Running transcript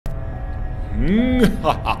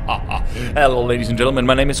Hello ladies and gentlemen,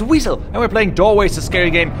 my name is Weasel and we're playing Doorways, a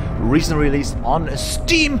scary game recently released on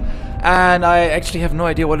Steam, and I actually have no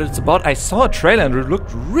idea what it's about. I saw a trailer and it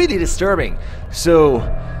looked really disturbing, so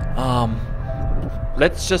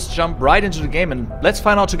let's just jump right into the game and let's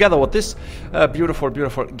find out together what this beautiful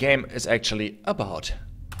game is actually about.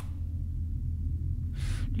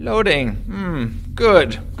 Loading,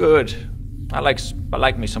 good. I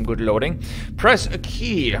like me some good loading. Press a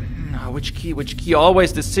key. Which key?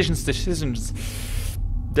 Always decisions.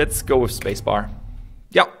 Let's go with spacebar.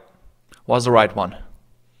 Yeah, was the right one.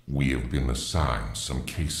 We have been assigned some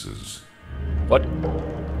cases. What?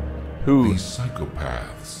 Who? These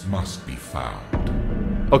psychopaths must be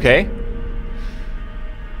found. Okay.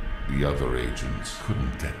 The other agents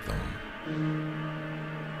couldn't get them.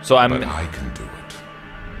 So I'm... But I can do it.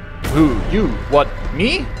 Who? You? What?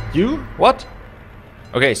 Me? You? What?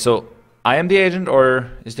 Okay, so I am the agent,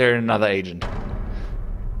 or is there another agent?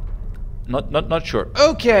 Not sure.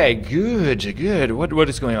 Okay, good. What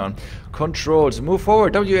is going on? Controls. Move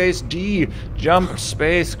forward. WASD. Jump.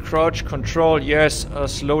 Space. Crouch. Control. Yes.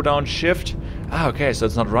 Slow down. Shift. Ah, okay. So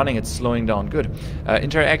it's not running. It's slowing down. Good.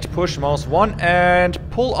 Interact. Push. Mouse 1 and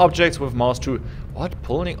pull objects with mouse 2. What?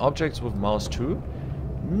 Pulling objects with mouse 2?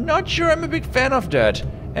 Not sure. I'm a big fan of that.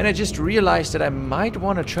 And I just realized that I might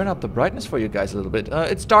want to turn up the brightness for you guys a little bit.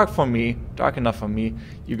 It's dark for me. Dark enough for me.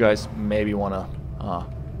 You guys maybe want to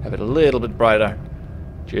have it a little bit brighter.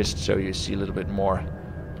 Just so you see a little bit more.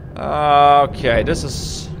 Okay, this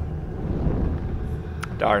is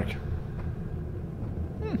dark.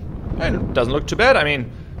 And it doesn't look too bad. I mean,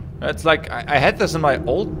 it's like I had this in my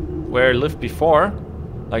old where I lived before.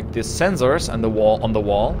 Like the sensors on the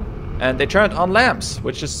wall. And they turned on lamps,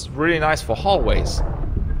 which is really nice for hallways.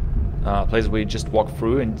 Places where you just walk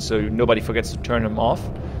through and so nobody forgets to turn them off.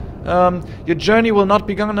 Your journey will not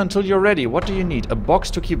begin until you're ready. What do you need? A box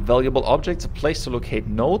to keep valuable objects, a place to locate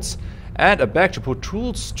notes, and a bag to put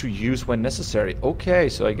tools to use when necessary. Okay,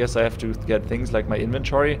 so I guess I have to get things like my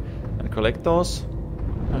inventory and collect those.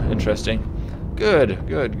 Interesting. Good.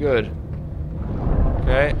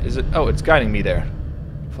 Okay, is it... Oh, it's guiding me there.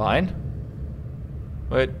 Fine.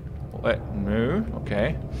 Wait, no,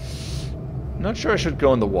 okay. Not sure I should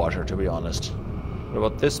go in the water, to be honest. What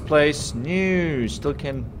about this place? No, still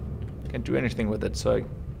can't do anything with it, so I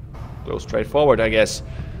go straight forward, I guess.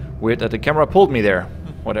 Weird that the camera pulled me there.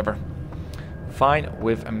 Whatever. Fine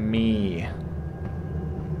with me.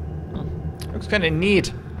 Looks kind of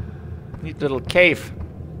neat. Neat little cave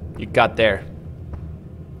you got there.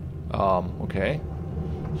 Okay.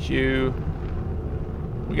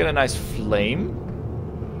 We got a nice flame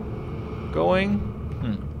going.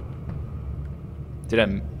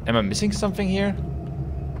 Am I missing something here?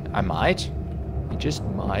 I might. I just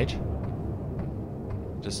might.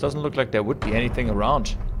 This doesn't look like there would be anything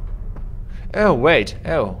around. Oh, wait.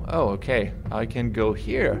 Oh, okay. I can go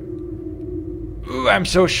here. Ooh, I'm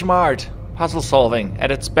so smart. Puzzle solving at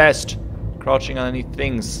its best. Crouching underneath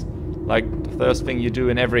things. Like the first thing you do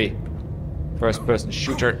in every first-person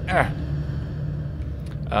shooter.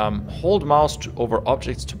 Hold mouse over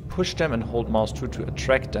objects to push them and hold mouse 2 to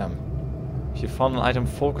attract them. If you found an item,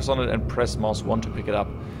 focus on it and press mouse 1 to pick it up.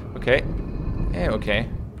 Okay. Okay.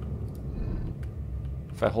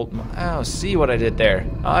 If I hold oh, see what I did there.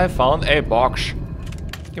 I found a box.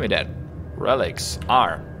 Give me that. Relics.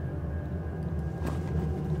 R.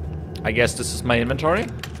 I guess this is my inventory.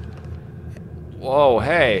 Whoa,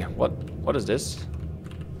 hey. What is this?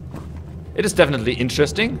 It is definitely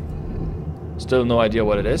interesting. Still no idea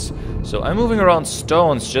what it is. So I'm moving around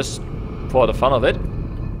stones just for the fun of it.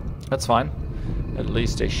 That's fine. At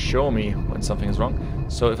least they show me when something is wrong.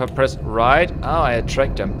 So if I press right, I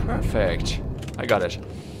attract them. Perfect. I got it.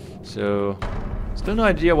 So, still no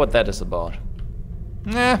idea what that is about.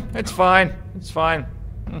 Nah, it's fine. It's fine.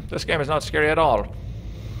 This game is not scary at all.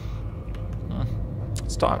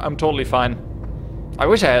 I'm totally fine. I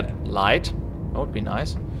wish I had light. That would be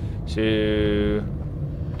nice. So,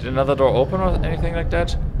 did another door open or anything like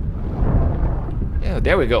that? Yeah,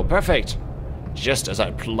 there we go. Perfect. Just as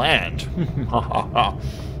I planned.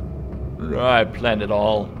 I planned it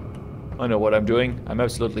all. I know what I'm doing. I'm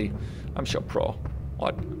sure pro.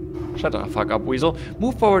 What? Shut the fuck up, Weasel.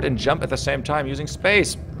 Move forward and jump at the same time using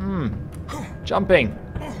space. Jumping.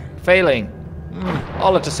 Failing.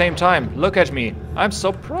 All at the same time. Look at me. I'm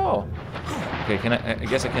so pro. Okay, I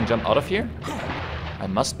guess I can jump out of here? I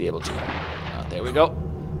must be able to. There we go.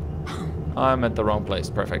 I'm at the wrong place.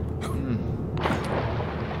 Perfect.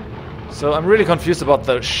 So I'm really confused about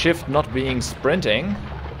the shift not being sprinting.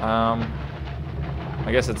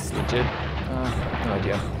 I guess it's legit. No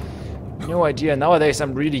idea. No idea. Nowadays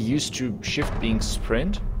I'm really used to shift being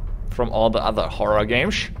sprint from all the other horror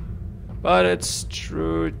games. But it's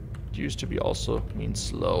true, it used to be also mean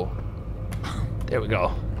slow. There we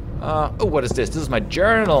go. Oh, what is this? This is my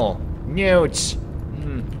journal. Notes.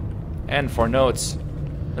 And for notes.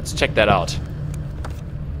 Let's check that out.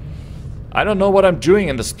 I don't know what I'm doing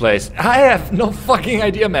in this place. I have no fucking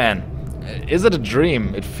idea, man. Is it a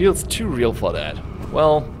dream? It feels too real for that.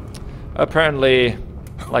 Well, apparently,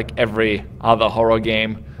 like every other horror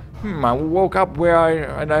game, I woke up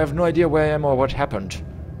and I have no idea where I am or what happened.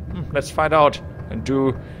 Let's find out and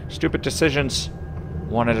do stupid decisions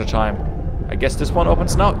one at a time. I guess this one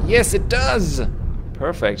opens now. Yes, it does!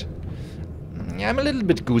 Perfect. I'm a little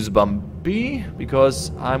bit goosebumpy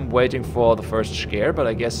because I'm waiting for the first scare, but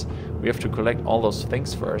I guess we have to collect all those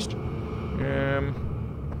things first.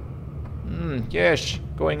 Yes,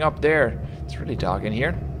 going up there. It's really dark in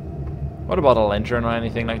here. What about a lantern or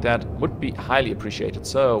anything like that? Would be highly appreciated.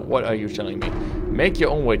 So, what are you telling me? Make your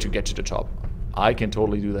own way to get to the top. I can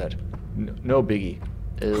totally do that. No biggie.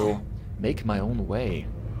 I'll make my own way.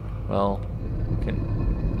 Well,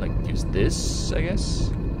 can like use this, I guess.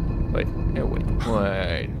 Wait,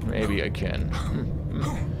 wait. Maybe I can.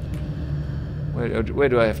 Where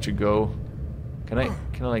do I have to go? Can I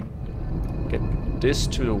like get this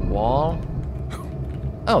to the wall?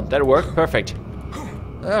 Oh, that worked. Perfect.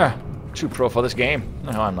 Too pro for this game.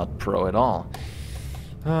 No, I'm not pro at all.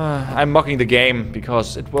 I'm mocking the game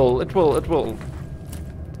because it will.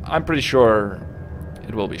 I'm pretty sure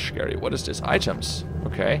it will be scary. What is this? Items.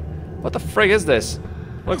 Okay. What the frig is this?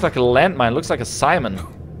 Looks like a landmine. Looks like a Simon.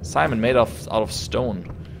 Simon made out of stone.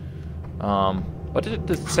 What did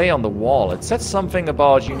it say on the wall? It said something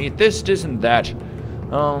about you need this, this, and that.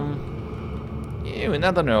 Ew,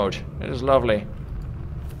 another note. It is lovely.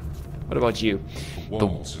 What about you? The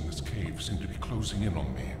walls in this cave seem to be closing in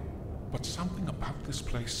on me. But something about this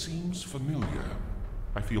place seems familiar.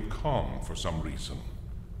 I feel calm for some reason.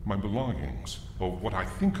 My belongings, or what I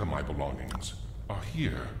think are my belongings, are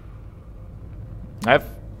here. I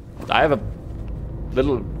have a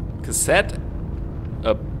little cassette,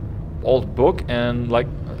 a old book, and like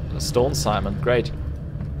a stone Simon. Great.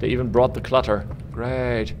 They even brought the clutter.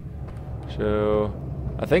 Great. So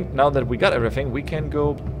I think now that we got everything, we can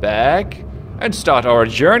go back and start our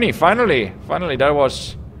journey. Finally, that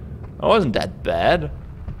wasn't that bad.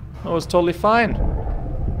 That was totally fine.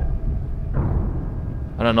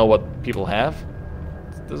 I don't know what people have.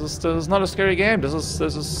 This is not a scary game. This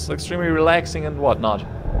is extremely relaxing and whatnot.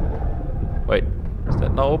 Wait, is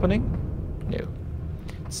that now opening? No,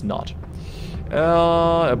 it's not.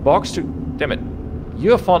 A box to... Damn it.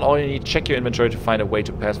 You have found all you need. Check your inventory to find a way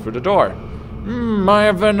to pass through the door. I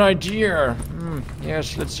have an idea.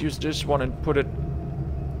 Yes, let's use this one and put it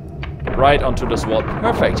right onto this wall.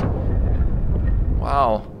 Perfect.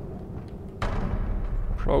 Wow.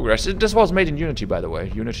 Progress. This was made in Unity, by the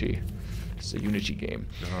way. Unity. It's a Unity game.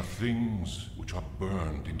 There are things which are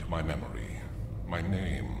burned into my memory. My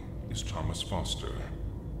name is Thomas Foster,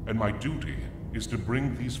 and my duty is to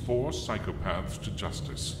bring these 4 psychopaths to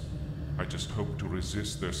justice. I just hope to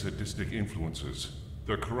resist their sadistic influences.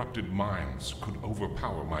 Their corrupted minds could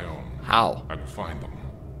overpower my own. How? I will find them.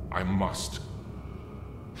 I must.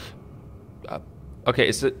 Okay,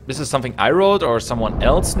 is this something I wrote or someone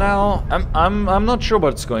else now? I'm not sure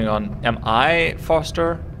what's going on. Am I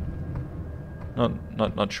Foster? No,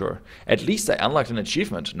 not sure. At least I unlocked an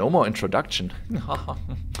achievement. No more introduction.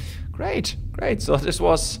 Great. So this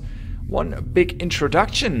was one big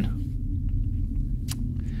introduction.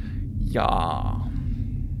 Yeah.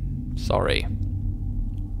 Sorry.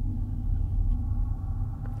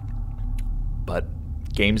 But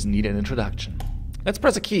games need an introduction. Let's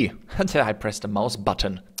press a key. Until I press the mouse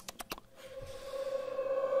button.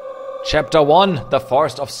 Chapter 1, The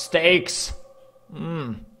Forest of Steaks.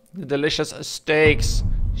 The delicious steaks.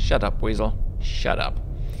 Shut up, Weasel. Shut up.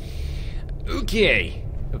 Okay.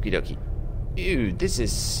 Okie dokie. Ew, this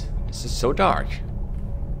is so dark.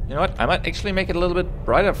 You know what? I might actually make it a little bit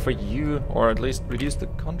brighter for you, or at least reduce the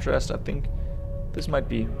contrast. I think this might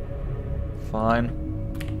be fine.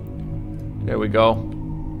 There we go.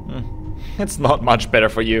 It's not much better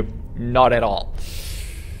for you. Not at all.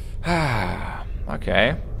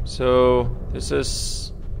 Okay. So, this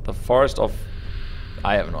is the forest of...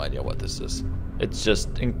 I have no idea what this is. It's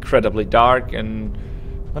just incredibly dark and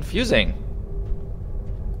confusing.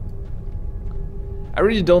 I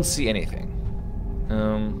really don't see anything.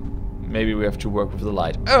 Maybe we have to work with the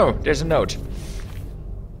light. Oh, there's a note.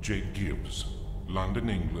 Jake Gibbs, London,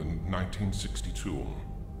 England, 1962.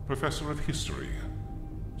 Professor of History.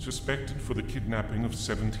 suspected for the kidnapping of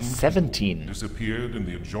 17 17. people, disappeared in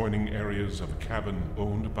the adjoining areas of a cabin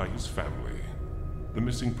owned by his family. The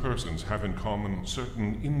missing persons have in common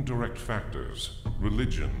certain indirect factors,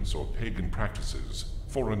 religions or pagan practices,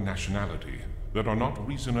 foreign nationality, that are not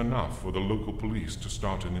reason enough for the local police to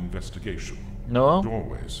start an investigation. No?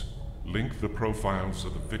 Doorways. Link the profiles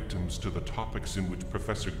of the victims to the topics in which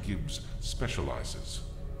Professor Gibbs specializes.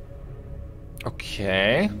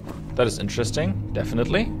 Okay. That is interesting.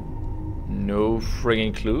 Definitely. No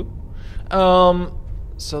frigging clue.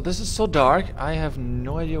 So this is so dark. I have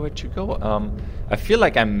no idea where to go. I feel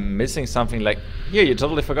like I'm missing something. Like, here, you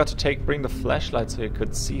totally forgot to bring the flashlight so you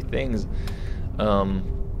could see things.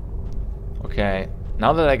 Okay.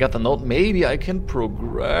 Now that I got the note, maybe I can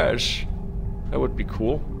progress. That would be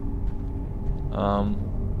cool.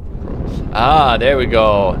 There we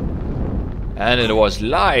go. And it was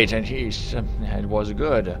light, and it was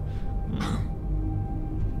good.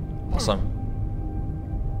 Awesome.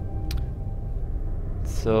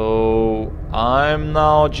 So I'm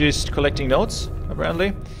now just collecting notes,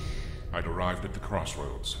 apparently. I'd arrived at the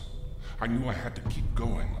crossroads. I knew I had to keep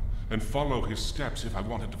going and follow his steps if I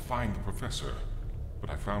wanted to find the professor.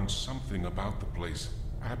 But I found something about the place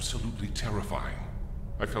absolutely terrifying.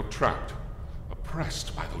 I felt trapped,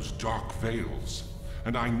 oppressed by those dark veils,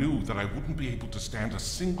 and I knew that I wouldn't be able to stand a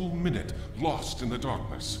single minute lost in the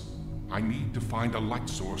darkness. I need to find a light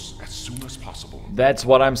source as soon as possible. That's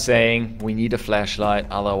what I'm saying. We need a flashlight,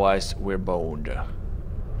 otherwise we're boned.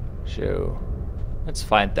 So, let's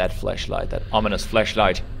find that flashlight, that ominous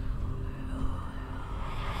flashlight.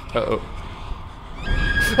 Uh-oh.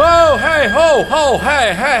 Oh, hey, ho, ho,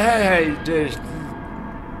 hey.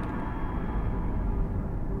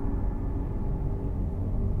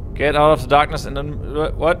 Get out of the darkness and then...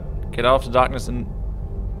 What? Get out of the darkness and...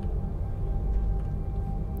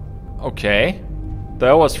 Okay.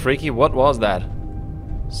 That was freaky. What was that?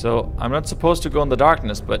 So, I'm not supposed to go in the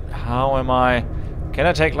darkness, but how am I... Can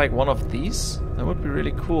I take, like, one of these? That would be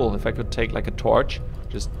really cool if I could take, like, a torch.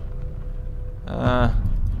 Just... That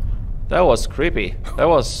was creepy. That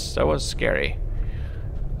was scary.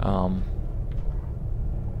 I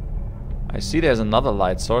see there's another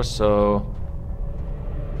light source, so...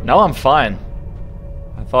 Now I'm fine.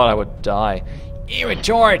 I thought I would die. Ew, a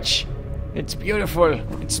torch! It's beautiful.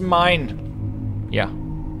 It's mine. Yeah.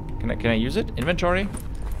 Can I use it? Inventory?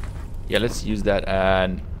 Yeah, let's use that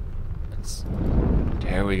and...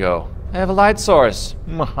 There we go. I have a light source.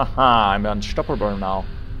 I'm unstoppable now.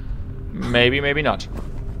 Maybe, maybe not.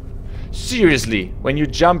 Seriously, when you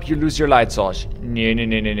jump, you lose your light source.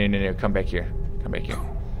 No. Come back here. Come back here.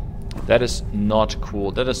 That is not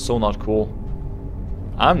cool. That is so not cool.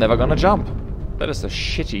 I'm never gonna jump. That is a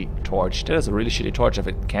shitty torch. That is a really shitty torch if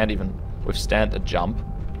it can't even withstand a jump.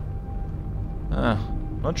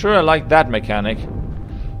 Not sure I like that mechanic.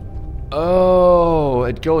 Oh,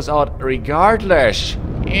 it goes out regardless.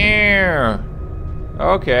 Yeah.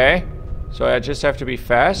 Okay. So I just have to be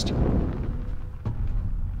fast.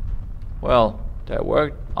 Well, that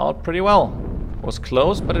worked out pretty well. It was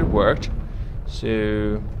close, but it worked.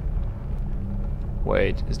 So...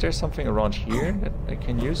 Wait, is there something around here that I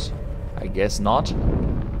can use? I guess not.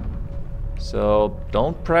 So,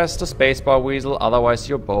 don't press the spacebar, Weasel, otherwise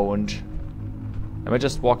you're boned. Am I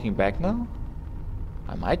just walking back now?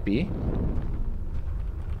 I might be.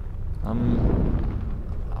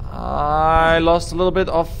 I lost a little bit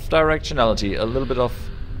of directionality, a little bit of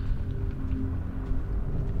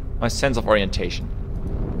my sense of orientation.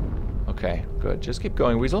 Okay, good. Just keep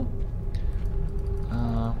going, Weasel.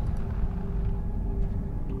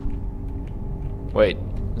 Wait,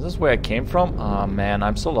 is this where I came from? Oh man,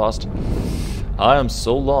 I'm so lost. I am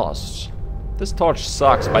so lost. This torch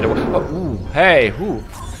sucks, by the way. Oh, ooh, hey, who?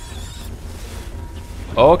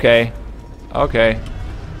 Okay. Okay.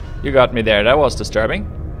 You got me there. That was disturbing.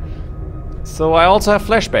 So I also have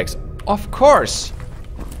flashbacks. Of course.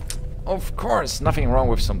 Of course. Nothing wrong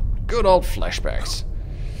with some good old flashbacks.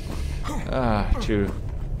 To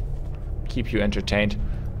keep you entertained.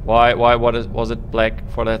 Why was it black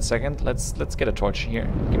for that second? Let's get a torch here.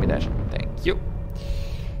 Give me that. Thank you.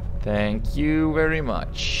 Thank you very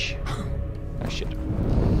much. Oh shit.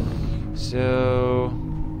 So,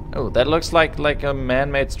 oh, that looks like a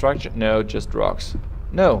man-made structure. No, just rocks.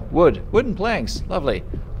 No, wood. Wooden planks. Lovely.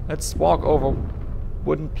 Let's walk over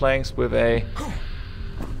wooden planks with a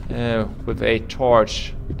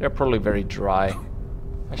torch. They're probably very dry.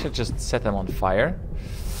 I should just set them on fire.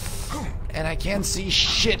 And I can't see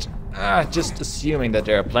shit. Just assuming that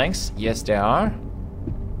there are planks. Yes, there are.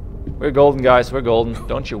 We're golden, guys. We're golden.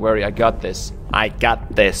 Don't you worry. I got this. I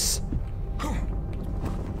got this.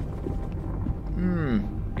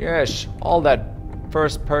 Yes, all that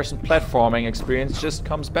first-person platforming experience just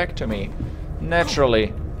comes back to me.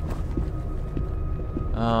 Naturally.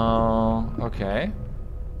 Okay.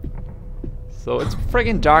 So it's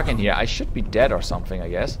friggin' dark in here. I should be dead or something, I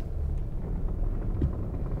guess.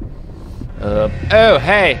 Oh,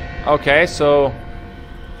 hey! Okay, so...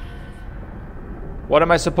 what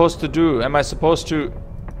am I supposed to do? Am I supposed to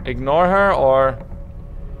ignore her, or...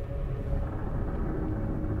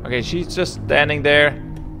 okay, she's just standing there.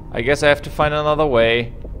 I guess I have to find another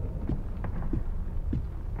way.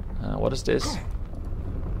 What is this?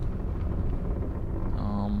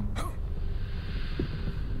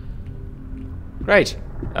 Great.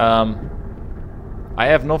 I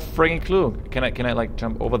have no friggin' clue. Can I like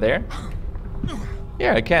jump over there?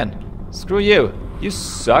 Yeah, I can. Screw you. You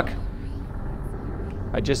suck.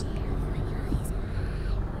 I just...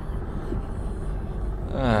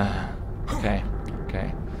 okay.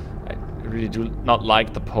 Okay. I really do not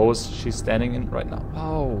like the pose she's standing in right now.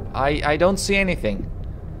 Oh, I don't see anything.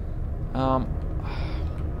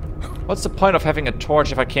 What's the point of having a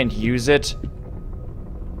torch if I can't use it?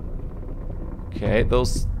 Okay,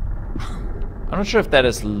 those... I'm not sure if that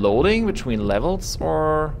is loading between levels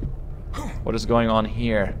or what is going on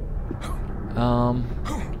here.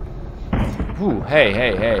 Ooh,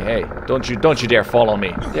 hey. Don't you dare follow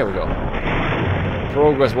me. There we go.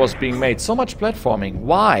 Progress was being made. So much platforming.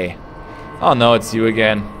 Why? Oh no, it's you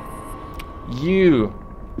again. You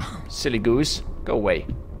silly goose. Go away.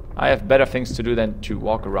 I have better things to do than to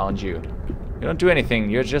walk around you. You don't do anything.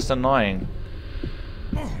 You're just annoying.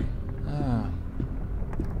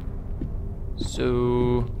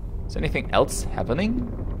 So, is anything else happening?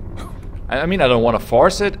 I mean, I don't want to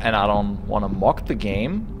force it, and I don't want to mock the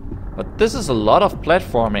game, but this is a lot of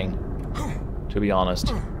platforming, to be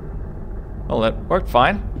honest. Well, that worked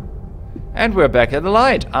fine. And we're back at the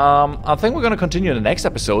light. I think we're going to continue in the next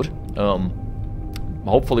episode.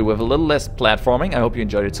 Hopefully with a little less platforming. I hope you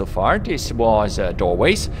enjoyed it so far. This was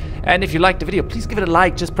Doorways. And if you liked the video, please give it a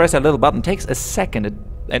like. Just press that little button. It takes a second.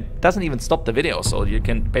 It doesn't even stop the video, so you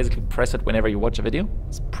can basically press it whenever you watch a video.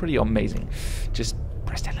 It's pretty amazing. Just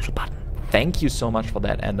press that little button. Thank you so much for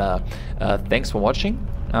that, and thanks for watching.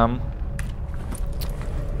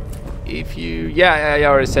 If you... yeah, I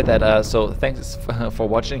already said that, so thanks for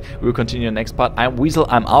watching. We'll continue the next part. I'm Weasel,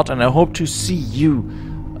 I'm out, and I hope to see you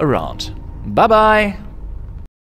around. Bye-bye!